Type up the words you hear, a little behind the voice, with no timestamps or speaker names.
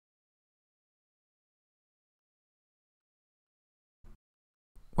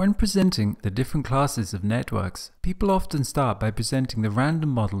When presenting the different classes of networks, people often start by presenting the random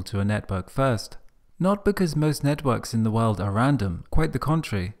model to a network first. Not because most networks in the world are random, quite the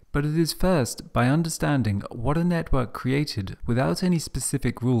contrary, but it is first by understanding what a network created without any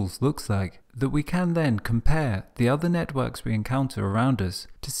specific rules looks like, that we can then compare the other networks we encounter around us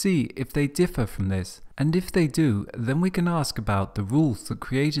to see if they differ from this, and if they do, then we can ask about the rules that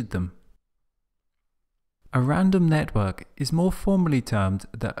created them. A random network is more formally termed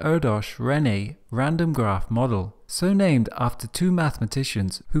the Erdős-Rényi random graph model, so named after two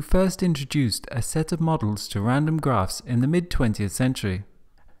mathematicians who first introduced a set of models to random graphs in the mid-20th century.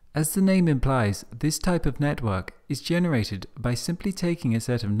 As the name implies, this type of network is generated by simply taking a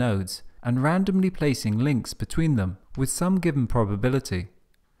set of nodes and randomly placing links between them with some given probability.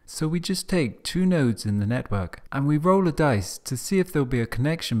 So we just take two nodes in the network and we roll a dice to see if there will be a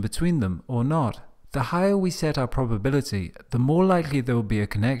connection between them or not. The higher we set our probability, the more likely there will be a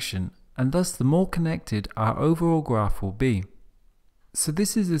connection, and thus the more connected our overall graph will be. So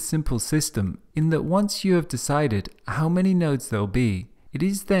this is a simple system in that once you have decided how many nodes there will be, it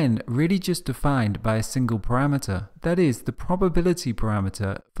is then really just defined by a single parameter, that is, the probability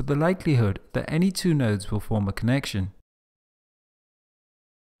parameter for the likelihood that any two nodes will form a connection.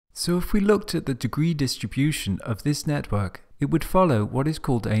 So if we looked at the degree distribution of this network, it would follow what is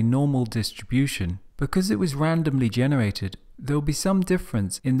called a normal distribution. Because it was randomly generated, there will be some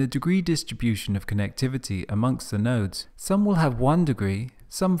difference in the degree distribution of connectivity amongst the nodes. Some will have 1 degree,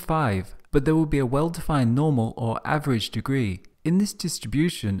 some 5, but there will be a well-defined normal or average degree. In this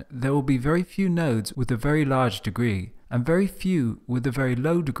distribution, there will be very few nodes with a very large degree, and very few with a very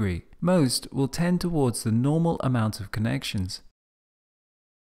low degree. Most will tend towards the normal amount of connections.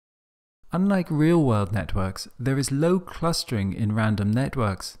 Unlike real-world networks, there is low clustering in random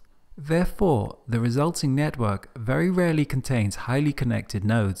networks. Therefore, the resulting network very rarely contains highly connected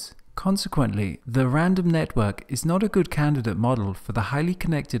nodes. Consequently, the random network is not a good candidate model for the highly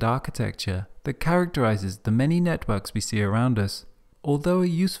connected architecture that characterizes the many networks we see around us. Although a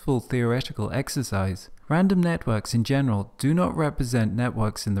useful theoretical exercise, random networks in general do not represent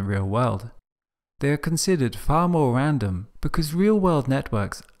networks in the real world. They are considered far more random because real-world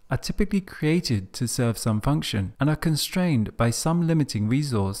networks are typically created to serve some function and are constrained by some limiting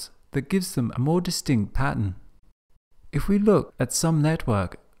resource that gives them a more distinct pattern. If we look at some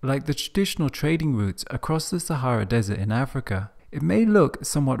network, like the traditional trading routes across the Sahara Desert in Africa, it may look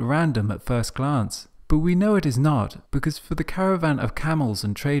somewhat random at first glance, but we know it is not because for the caravan of camels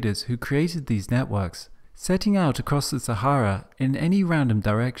and traders who created these networks, setting out across the Sahara in any random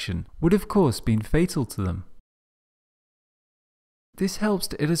direction would of course been fatal to them. This helps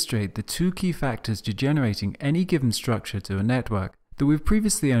to illustrate the two key factors to generating any given structure to a network that we've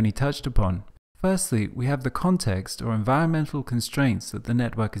previously only touched upon. Firstly, we have the context or environmental constraints that the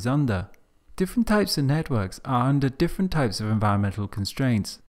network is under. Different types of networks are under different types of environmental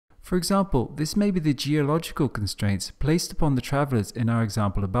constraints. For example, this may be the geological constraints placed upon the travelers in our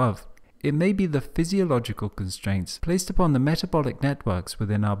example above. It may be the physiological constraints placed upon the metabolic networks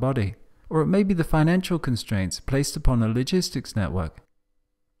within our body. Or it may be the financial constraints placed upon a logistics network.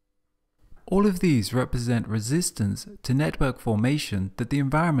 All of these represent resistance to network formation that the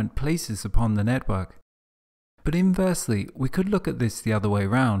environment places upon the network. But inversely, we could look at this the other way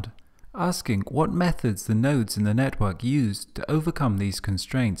around, asking what methods the nodes in the network used to overcome these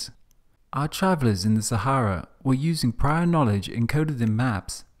constraints. Our travelers in the Sahara were using prior knowledge encoded in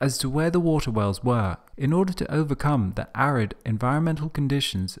maps as to where the water wells were in order to overcome the arid environmental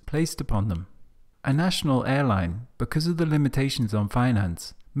conditions placed upon them. A national airline, because of the limitations on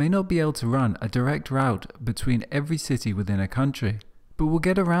finance, may not be able to run a direct route between every city within a country, but will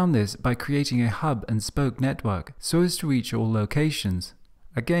get around this by creating a hub and spoke network so as to reach all locations.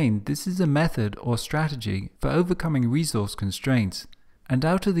 Again, this is a method or strategy for overcoming resource constraints, and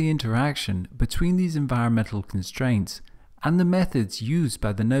out of the interaction between these environmental constraints and the methods used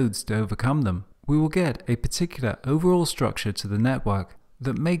by the nodes to overcome them, we will get a particular overall structure to the network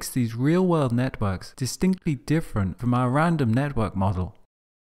that makes these real-world networks distinctly different from our random network model.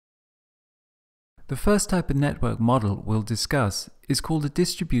 The first type of network model we'll discuss is called a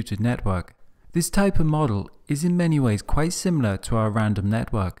distributed network. This type of model is in many ways quite similar to our random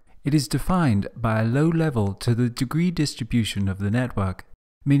network. It is defined by a low level to the degree distribution of the network,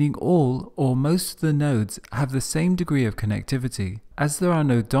 meaning all or most of the nodes have the same degree of connectivity. As there are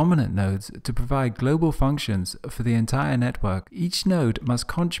no dominant nodes to provide global functions for the entire network, each node must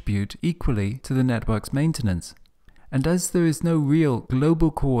contribute equally to the network's maintenance. And as there is no real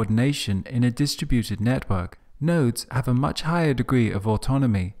global coordination in a distributed network, nodes have a much higher degree of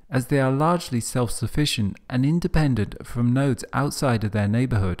autonomy as they are largely self-sufficient and independent from nodes outside of their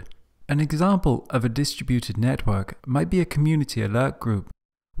neighborhood. An example of a distributed network might be a community alert group,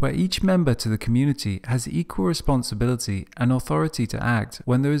 where each member to the community has equal responsibility and authority to act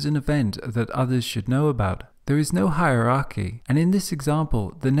when there is an event that others should know about. There is no hierarchy, and in this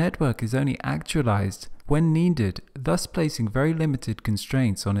example, the network is only actualized when needed, thus placing very limited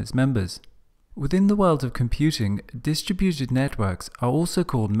constraints on its members. Within the world of computing, distributed networks are also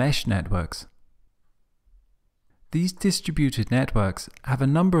called mesh networks. These distributed networks have a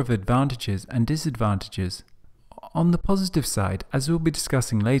number of advantages and disadvantages. On the positive side, as we'll be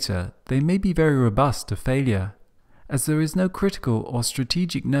discussing later, they may be very robust to failure. As there is no critical or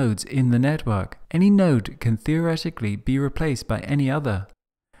strategic nodes in the network, any node can theoretically be replaced by any other.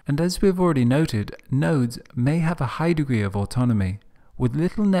 And as we've already noted, nodes may have a high degree of autonomy, with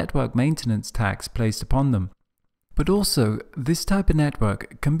little network maintenance tax placed upon them. But also, this type of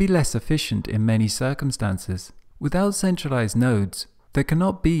network can be less efficient in many circumstances. Without centralized nodes, there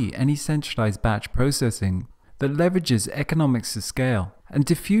cannot be any centralized batch processing that leverages economics of scale, and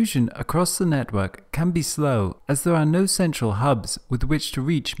diffusion across the network can be slow as there are no central hubs with which to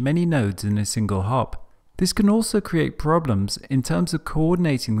reach many nodes in a single hop. This can also create problems in terms of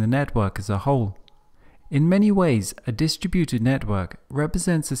coordinating the network as a whole. In many ways, a distributed network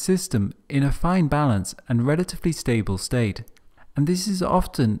represents a system in a fine balance and relatively stable state, and this is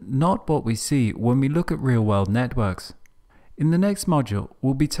often not what we see when we look at real-world networks. In the next module,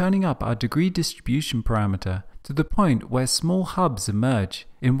 we'll be turning up our degree distribution parameter to the point where small hubs emerge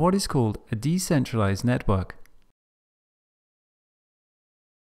in what is called a decentralized network.